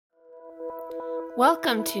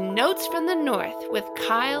Welcome to Notes from the North with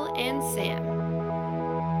Kyle and Sam.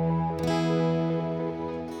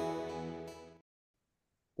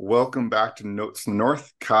 Welcome back to Notes from the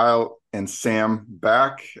North. Kyle and Sam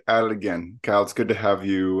back at it again. Kyle, it's good to have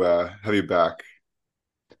you back.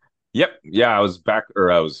 Yep. Yeah, I was back.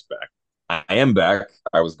 I am back.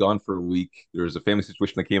 I was gone for a week. There was a family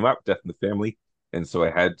situation that came up, death in the family. And so I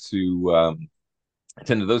had to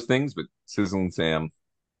attend to those things, but Sizzle and Sam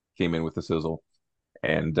came in with the sizzle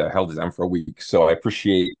and held it down for a week. So I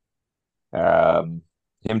appreciate him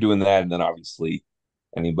doing that. And then obviously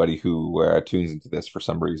anybody who tunes into this for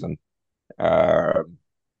some reason, uh,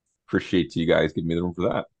 appreciate you guys giving me the room for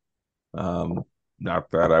that.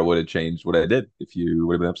 Not that I would have changed what I did if you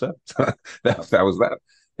would have been upset. That was that.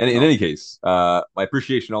 And in No, any case, my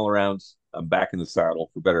appreciation all around. I'm back in the saddle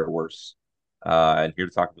for better or worse, and here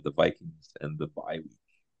to talk about the Vikings and the bye week.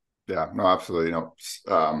 yeah, no, absolutely. No,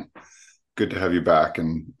 good to have you back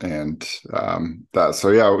and that. So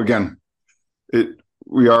yeah, again, it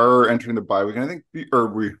we are entering the bye week, and I think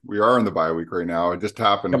we are in the bye week right now. It just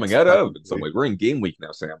happened. Coming out of in some way, we're in game week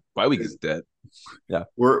now, Sam. Bye week is dead. Yeah,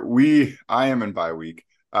 I am in bye week.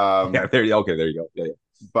 yeah. There you okay. There you go. Yeah, yeah,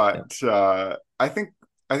 yeah. But I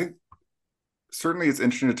think certainly it's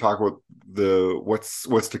interesting to talk about the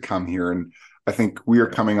what's to come here, and I think we are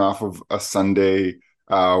Yeah. coming off of a Sunday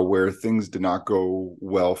where things did not go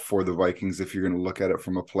well for the Vikings. If you're going to look at it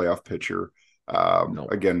from a playoff picture, No.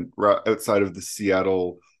 again, outside of the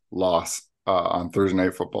Seattle loss on Thursday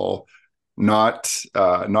Night Football, not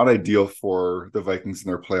ideal for the Vikings and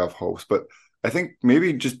their playoff hopes. But I think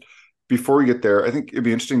maybe just before we get there, I think it'd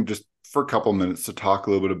be interesting just for a couple minutes to talk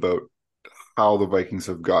a little bit about how the Vikings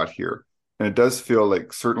have got here. And it does feel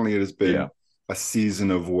like certainly it has Yeah. been a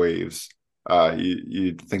season of waves.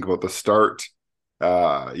 You think about the start,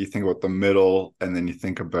 you think about the middle, and then you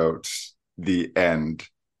think about the end,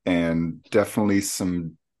 and definitely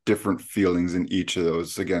some different feelings in each of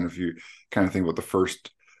those. Again, if you kind of think about the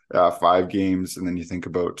first 5 games, and then you think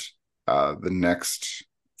about the next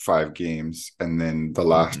 5 games, and then the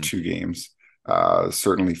last Hmm. 2 games,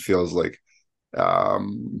 certainly feels like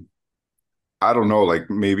um, I don't know, like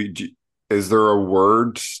maybe is there a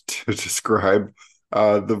word to describe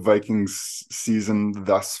the Vikings season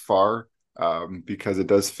thus far? Because it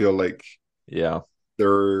does feel like Yeah.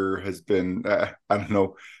 there has been, I don't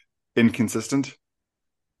know, inconsistent.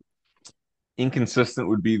 Inconsistent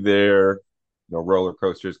would be their, roller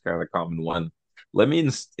coaster is kind of the common one. Let me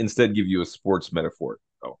instead give you a sports metaphor.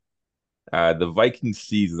 Oh, the Viking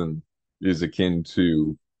season is akin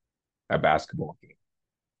to a basketball game.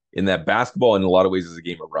 In that basketball, in a lot of ways, is a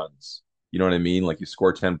game of runs. You know what I mean? Like you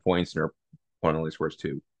score 10 points and your opponent only scores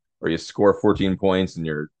two, or you score 14 points and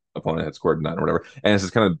your opponent had scored none or whatever. And it's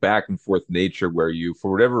this kind of back and forth nature where you,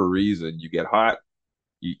 for whatever reason, you get hot,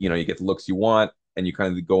 you get the looks you want, and you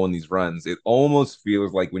kind of go on these runs. It almost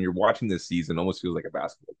feels like when you're watching this season, it almost feels like a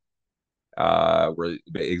basketball. Where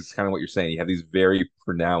it's kind of what you're saying. You have these very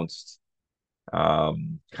pronounced,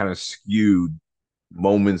 kind of skewed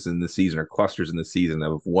moments in the season or clusters in the season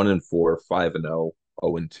of 1-4, 5-0,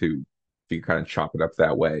 0-2. If you kind of chop it up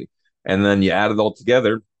that way, and then you add it all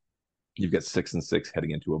together, you've got 6-6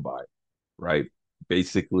 heading into a bye, right?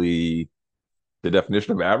 Basically, the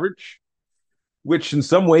definition of average, which in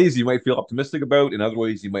some ways you might feel optimistic about, in other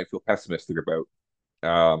ways you might feel pessimistic about.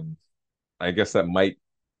 Um, I guess that might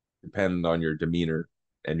depend on your demeanor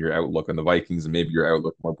and your outlook on the Vikings, and maybe your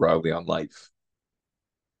outlook more broadly on life.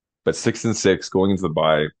 But 6-6 going into the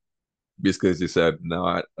bye, basically, as you said,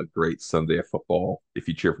 not a great Sunday of football if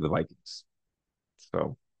you cheer for the Vikings.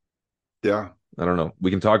 So Yeah. I don't know.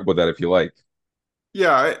 We can talk about that if you like.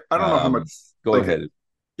 Yeah. I don't know how much, Go like, ahead.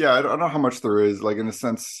 yeah, I don't know how much there is, like, in a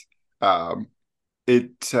sense,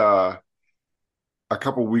 it, a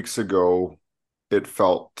couple weeks ago, it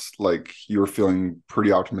felt like you were feeling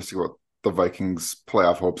pretty optimistic about the Vikings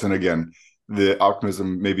playoff hopes. And again, the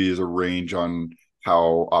optimism maybe is a range on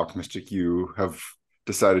how optimistic you have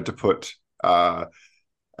decided to put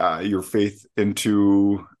your faith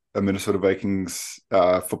into a Minnesota Vikings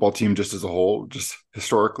football team just as a whole, just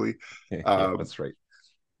historically. Yeah, Uh, that's right.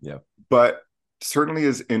 Yeah. but certainly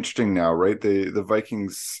is interesting now, right? The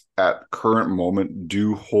Vikings at current moment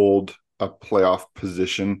do hold a playoff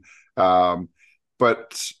position,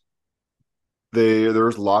 but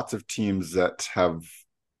there's lots of teams that have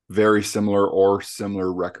very similar or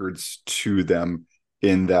similar records to them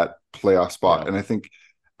in that playoff spot, Yeah. and I think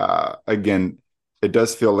again. It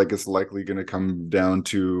does feel like it's likely going to come down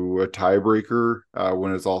to a tiebreaker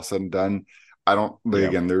when it's all said and done. I don't like, Yeah.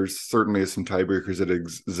 again. There's certainly some tiebreakers that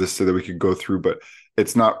exist that we could go through, but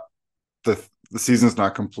it's not the the season's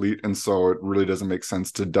not complete, and so it really doesn't make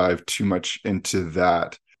sense to dive too much into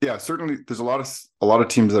that. Yeah, certainly there's a lot of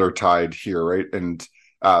teams that are tied here, right? And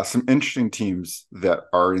some interesting teams that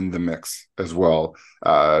are in the mix as well.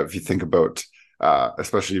 If you think about,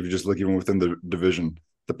 especially if you just look even within the division,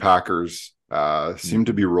 the Packers seem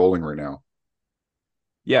to be rolling right now.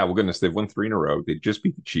 Yeah, well, goodness, they've won three in a row. They just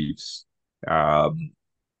beat the Chiefs. Um,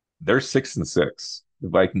 they're 6-6. The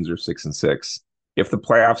Vikings are 6-6. If the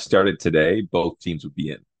playoffs started today, both teams would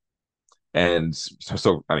be in. And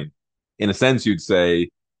I mean, in a sense, you'd say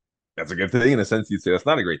that's a good thing. In a sense, you'd say that's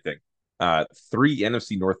not a great thing. Three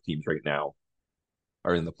NFC North teams right now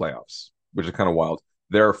are in the playoffs, which is kind of wild.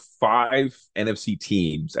 There are five NFC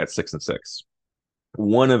teams at 6-6,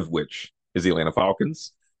 one of which is the Atlanta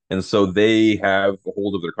Falcons. And so they have a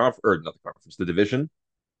hold of their conference, or not the conference, the division.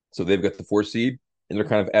 So they've got the 4 seed, and they're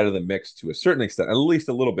kind of out of the mix to a certain extent, at least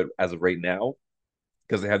a little bit as of right now,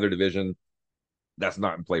 because they have their division. That's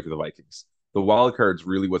not in play for the Vikings. The wild card's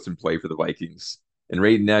really what's in play for the Vikings. And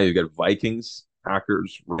right now you've got Vikings,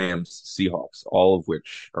 Packers, Rams, Seahawks, all of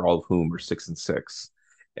whom are 6-6.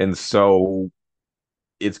 And so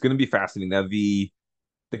it's going to be fascinating. Now the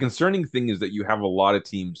concerning thing is that you have a lot of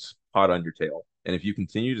teams hot on your tail. And if you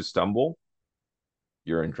continue to stumble,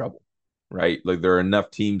 you're in trouble, right? Like there are enough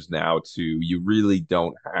teams now you really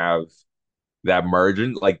don't have that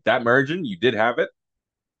margin. Like that margin, you did have it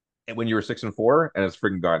and when you were 6-4, and it's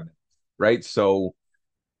freaking gone, right? So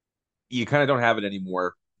you kind of don't have it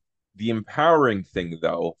anymore. The empowering thing,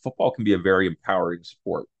 though, football can be a very empowering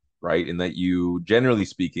sport, right? In that you, generally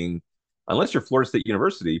speaking, unless you're Florida State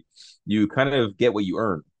University, you kind of get what you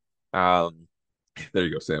earn. Um, there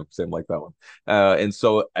you go, Sam. Sam like that one. And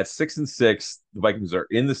so at 6-6, the Vikings are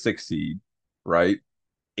in the 6th seed, right?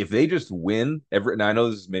 If they just win now I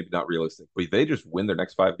know this is maybe not realistic, but if they just win their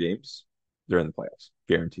next 5 games, they're in the playoffs,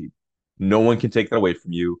 guaranteed. No one can take that away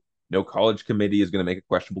from you. No college committee is going to make a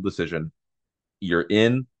questionable decision. You're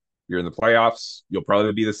in, you're in the playoffs. You'll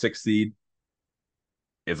probably be the 6th seed.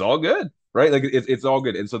 It's all good, right? Like it's all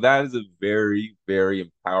good. And so that is a very, very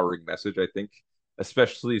empowering message, I think,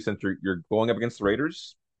 especially since you're going up against the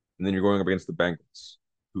Raiders and then you're going up against the Bengals,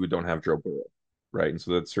 who don't have Joe Burrow, right? And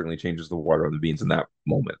so that certainly changes the water on the beans in that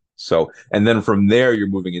moment. So, and then from there, you're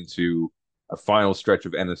moving into a final stretch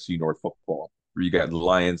of NFC North football where you got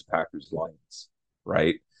Lions, Packers, Lions,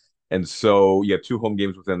 right? And so you have 2 home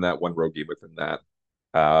games within that, 1 road game within that.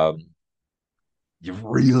 Um, you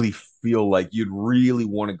really feel like you'd really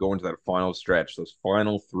want to go into that final stretch, those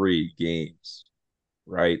final 3 games,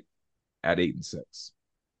 right? At 8-6.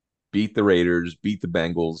 Beat the Raiders, beat the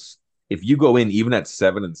Bengals. If you go in even at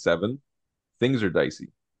 7-7, things are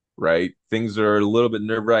dicey, right? Things are a little bit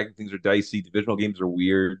nerve-wracking. Things are dicey. Divisional games are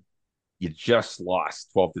weird. You just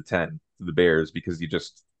lost 12-10 to the Bears because you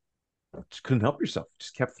just couldn't help yourself.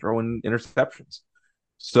 Just kept throwing interceptions.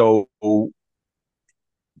 So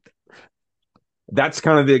that's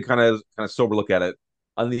kind of the kind of sober look at it.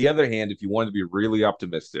 On the other hand, if you wanted to be really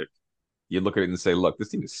optimistic, you look at it and say, look, this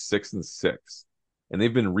team is 6-6, and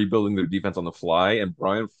they've been rebuilding their defense on the fly, and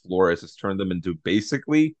Brian Flores has turned them into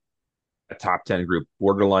basically a top 10 group,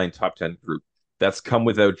 borderline top 10 group. That's come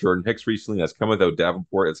without Jordan Hicks recently. That's come without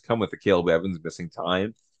Davenport. It's come with the Caleb Evans missing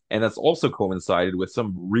time. And that's also coincided with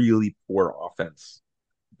some really poor offense.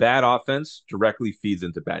 Bad offense directly feeds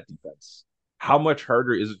into bad defense. How much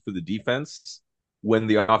harder is it for the defense when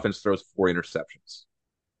the offense throws 4 interceptions?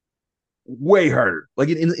 Way harder, like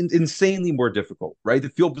insanely more difficult, right? The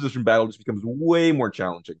field position battle just becomes way more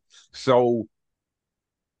challenging. So,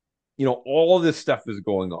 all this stuff is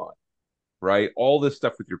going on, right? All this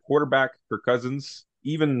stuff with your quarterback, Kirk Cousins,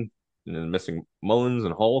 even missing Mullins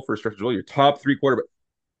and Hall for a stretch as well. Your top 3 quarterback.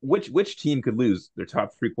 Which team could lose their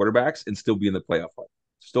top 3 quarterbacks and still be in the playoff fight?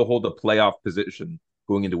 Still hold a playoff position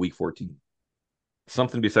going into week 14.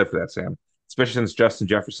 Something to be said for that, Sam. Especially since Justin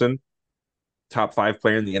Jefferson, top 5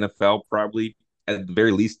 player in the NFL, probably at the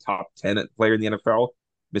very least top 10 player in the NFL,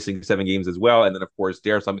 missing 7 games as well. And then, of course,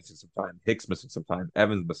 Darius missing some time, Hicks missing some time,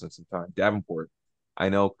 Evans missing some time, Davenport. I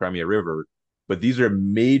know, Crimea River, but these are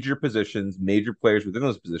major positions, major players within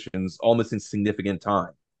those positions, all missing significant time.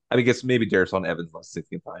 I mean, I guess maybe Darius Evans lost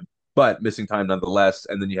significant time, but missing time nonetheless.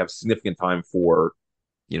 And then you have significant time for,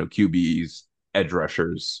 QBs, edge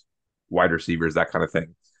rushers, wide receivers, that kind of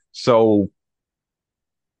thing. So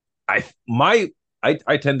I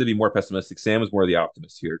tend to be more pessimistic. Sam is more the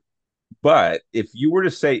optimist here. But if you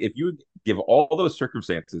would give all those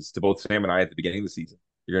circumstances to both Sam and I at the beginning of the season,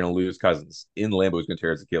 you're going to lose Cousins in Lambeau. He's going to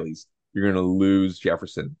tear his Achilles. You're going to lose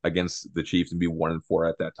Jefferson against the Chiefs and be 1-4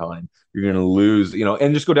 at that time. You're going to lose,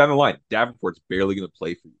 and just go down the line. Davenport's barely going to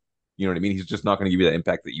play for you. You know what I mean? He's just not going to give you that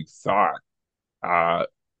impact that you thought. Uh,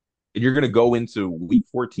 and you're going to go into week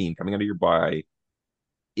 14 coming out of your bye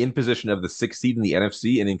in position of the sixth seed in the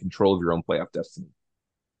NFC and in control of your own playoff destiny.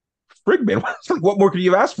 Frig, man, what more could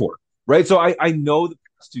you have asked for? Right. So I know the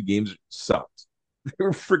past two games sucked. They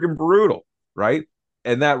were freaking brutal. Right.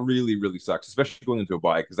 And that really, really sucks, especially going into a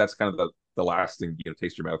bye, because that's kind of the last thing,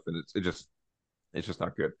 taste your mouth. And it's just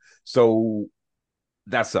not good. So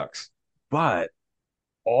that sucks. But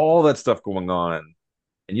all that stuff going on,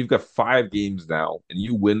 and you've got 5 games now, and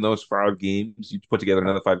you win those 5 games, you put together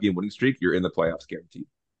another 5 game winning streak, you're in the playoffs guaranteed.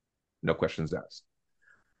 No questions asked.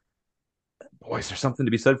 Boy, is there something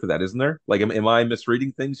to be said for that, isn't there? Like, am I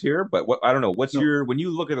misreading things here? But what I don't know. What's No, when you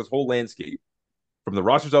look at this whole landscape from the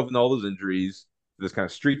roster itself and all those injuries, this kind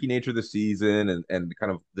of streaky nature of the season, and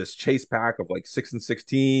kind of this chase pack of like 6-6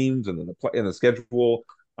 teams, and then the play and the schedule.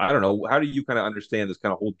 I don't know. How do you kind of understand this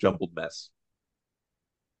kind of whole jumbled mess?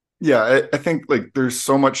 yeah, I think like there's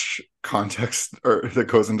so much context that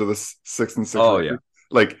goes into this 6-6 Oh yeah, record.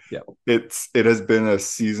 Like yeah, it has been a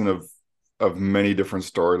season of many different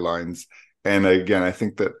storylines, and again, I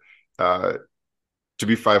think that to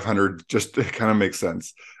be 500 just it kind of makes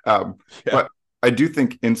sense. yeah. But I do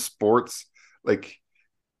think in sports, like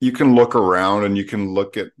you can look around and you can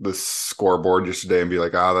look at the scoreboard just today and be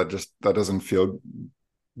like, that doesn't feel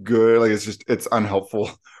good. Like it's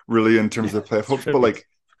unhelpful, really, in terms Yeah, of playoff hopes. that's But right. like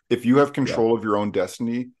if you have Yeah. control of your own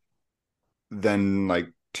destiny, then like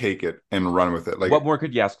take it and run with it. Like What more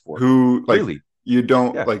could you ask for? who like Really? you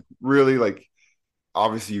don't Yeah. like really like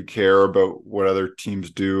obviously you care about what other teams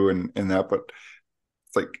do and that, but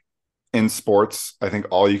it's like in sports, I think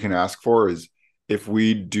all you can ask for is if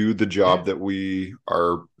we do the Yeah. job that we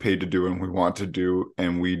are paid to do and we want to do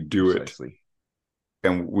and we do it Precisely.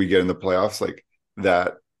 and we get in the playoffs, like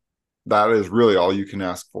that is really all you can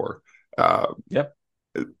ask for. Yep.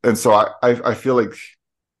 And so I feel like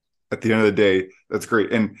at the end of the day, that's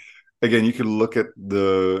great. And again, you could look at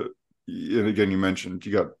and again, you mentioned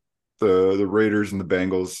you got the Raiders and the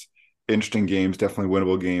Bengals, interesting games, definitely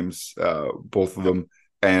winnable games, both of Yep. them.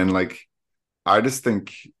 And like, I just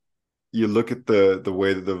think you look at the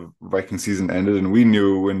way that the Viking season ended, and we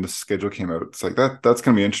knew when the schedule came out, it's like that's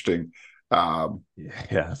going to be interesting. Yeah.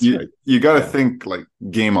 Yeah. That's right. You got to Yeah. think like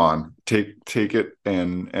game on, take it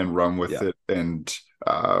and run with Yeah. it, and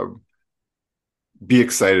uh, be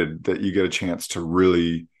excited that you get a chance to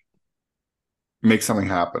really make something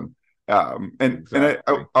happen. And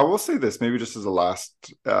Exactly. I will say this maybe just as a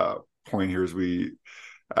last point here as we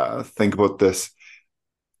think about this.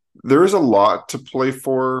 There is a lot to play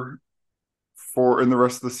for in the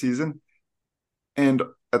rest of the season, and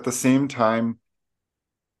at the same time,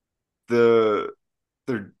 the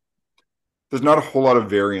there there's not a whole lot of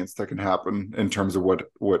variance that can happen in terms of what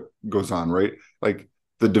goes on, right? Like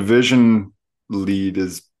the division lead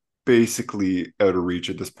is basically out of reach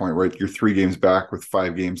at this point, right? You're 3 games back with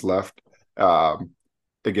 5 games left. Um,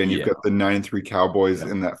 Again, you've Yeah. got the 9-3 Cowboys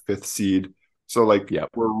Yep. in that 5th seed. So like Yep.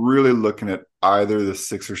 we're really looking at either the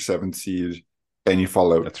 6 or 7 seed and you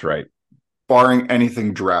fall out. That's right. Barring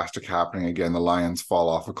anything drastic happening again, the Lions fall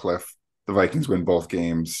off a cliff. The Vikings win both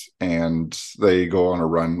games and they go on a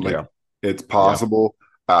run. Like Yeah. it's Yeah. possible.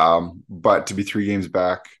 But to be 3 games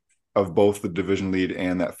back of both the division lead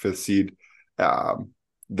and that 5th seed,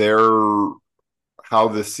 they're how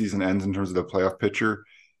this season ends in terms of the playoff picture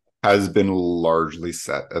has been largely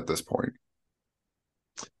set at this point.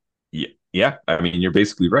 Yeah. Yeah. I mean, you're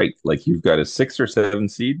basically right. Like you've got a 6 or 7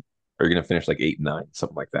 seed, or you're going to finish like 8-9,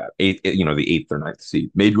 something like that. The eighth or ninth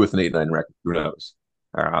seed, maybe with an 8-9 record. Who knows?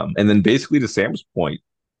 And then basically to Sam's point,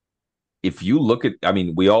 if you look at, I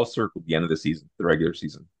mean, we all circled the end of the season, the regular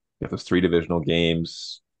season. You have those 3 divisional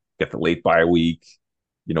games, you get the late bye week.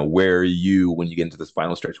 Where are you when you get into this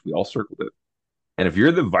final stretch? We all circled it. And if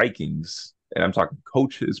you're the Vikings, and I'm talking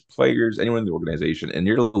coaches, players, anyone in the organization, and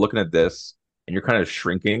you're looking at this and you're kind of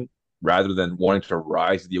shrinking rather than wanting to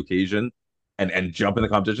rise to the occasion and jump in the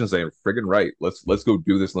competition and saying, friggin' right, let's go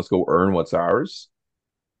do this and let's go earn what's ours.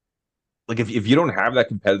 Like if you don't have that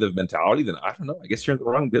competitive mentality, then I don't know. I guess you're in the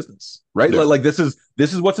wrong business, right? Yeah. Like this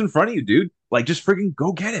is what's in front of you, dude. Like just friggin'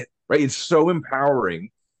 go get it, right? It's so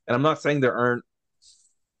empowering. And I'm not saying there aren't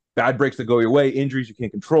bad breaks that go your way, injuries you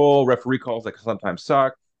can't control, referee calls that sometimes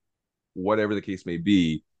suck, whatever the case may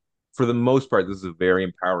be. For the most part, this is a very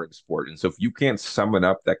empowering sport. And so if you can't summon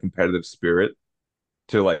up that competitive spirit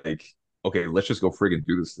to like, okay, let's just go friggin'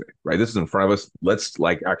 do this thing, right? This is in front of us. Let's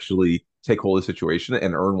like actually take hold of the situation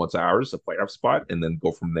and earn what's ours, a playoff spot, and then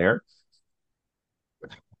go from there.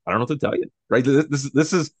 I don't know what to tell you, right?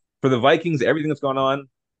 This is for the Vikings, everything that's gone on.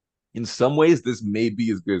 In some ways, this may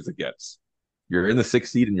be as good as it gets. You're in the 6th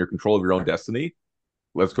seed and you're in control of your own destiny.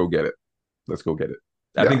 Let's go get it. Let's go get it.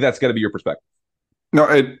 I Yeah. think that's got to be your perspective. No,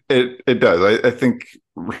 it does. I think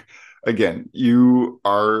again, you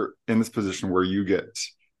are in this position where you get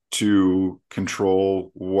to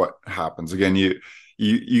control what happens. Again, you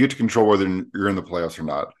get to control whether you're in the playoffs or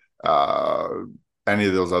not. Any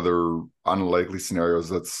of those other unlikely scenarios,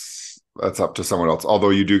 that's up to someone else.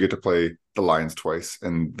 Although you do get to play the Lions twice,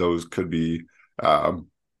 and those could be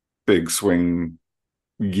big swing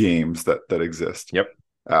games that exist. Yep.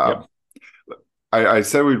 Uh, Yep. I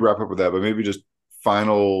said we'd wrap up with that, but maybe just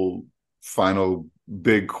final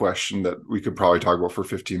big question that we could probably talk about for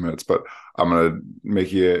 15 minutes, but I'm going to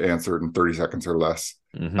make you answer it in 30 seconds or less.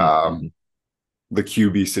 The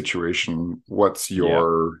QB situation. What's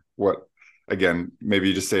your what? Again, maybe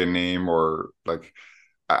you just say a name, or like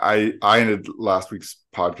I ended last week's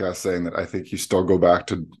podcast saying that I think you still go back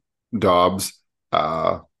to Dobbs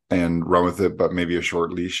and run with it, but maybe a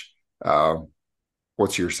short leash.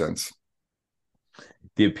 What's your sense?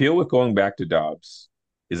 The appeal with going back to Dobbs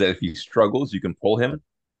is that if he struggles, you can pull him,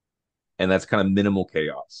 and that's kind of minimal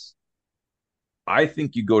chaos. I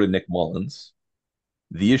think you go to Nick Mullins.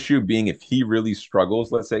 The issue being if he really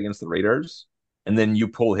struggles, let's say against the Raiders, and then you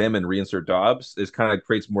pull him and reinsert Dobbs, it kind of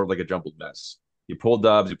creates more of like a jumbled mess. You pull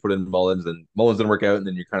Dobbs, you put in Mullins, and Mullins didn't work out, and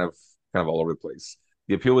then you're kind of all over the place.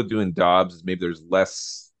 The appeal with doing Dobbs is maybe there's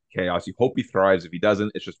less chaos. You hope he thrives. If he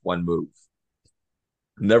doesn't, it's just one move.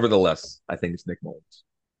 Nevertheless, I think it's Nick Mullins.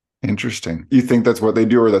 Interesting. You think that's what they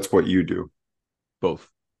do, or that's what you do? Both.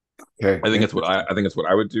 Okay. I think it's what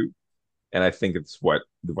I would do, and I think it's what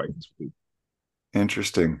the Vikings would do.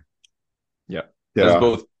 Interesting. Yeah. That's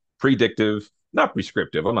both predictive, not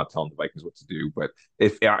prescriptive. I'm not telling the Vikings what to do, but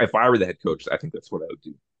if I were the head coach, I think that's what I would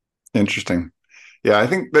do. Interesting. Yeah, I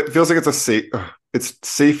think that feels like it's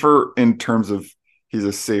safer in terms of he's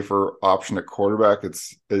a safer option at quarterback.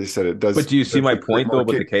 It's, as you said, it does. But do you see my point though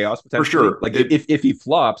about the chaos potential? For sure. Like if he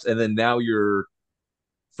flops and then now you're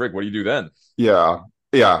frig, what do you do then? Yeah.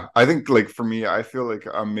 Yeah. I think like for me, I feel like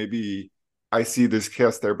maybe I see this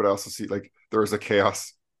chaos there, but I also see like there is a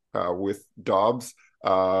chaos with Dobbs.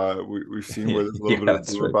 We've seen where there's a little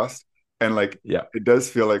bit of a bust. And like it does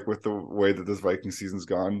feel like with the way that this Viking season's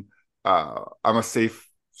gone, I'm a safe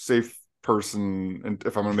person, and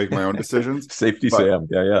if I'm going to make my own decisions, safety Sam,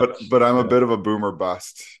 but I'm a bit of a boomer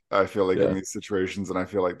bust. I feel like in these situations, and I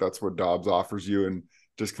feel like that's what Dobbs offers you. And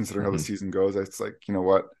just considering how the season goes, it's like, you know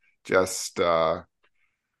what, just ride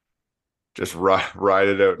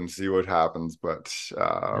it out and see what happens. But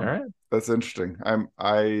that's interesting.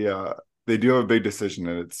 They do have a big decision,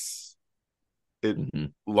 and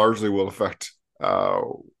it largely will affect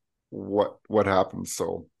what happens.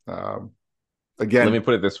 So again, let me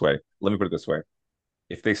put it this way.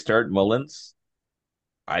 If they start Mullins,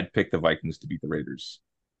 I'd pick the Vikings to beat the Raiders.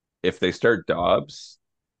 If they start Dobbs,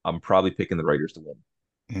 I'm probably picking the Raiders to win.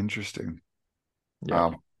 Interesting.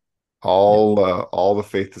 Yeah. All the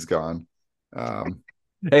faith is gone.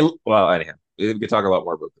 Hey, well, anyhow, we could talk a lot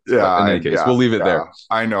more about this. Yeah. In any case, we'll leave it there.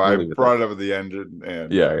 I know. I brought it up at the end,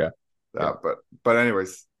 and But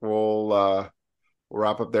anyways, we'll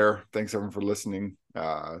wrap up there. Thanks everyone for listening.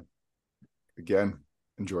 Again,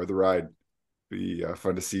 enjoy the ride. Be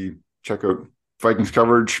fun to see. Check out Vikings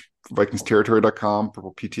coverage, VikingsTerritory.com,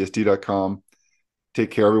 PurplePTSD.com.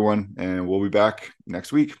 Take care, everyone, and we'll be back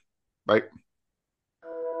next week. Bye.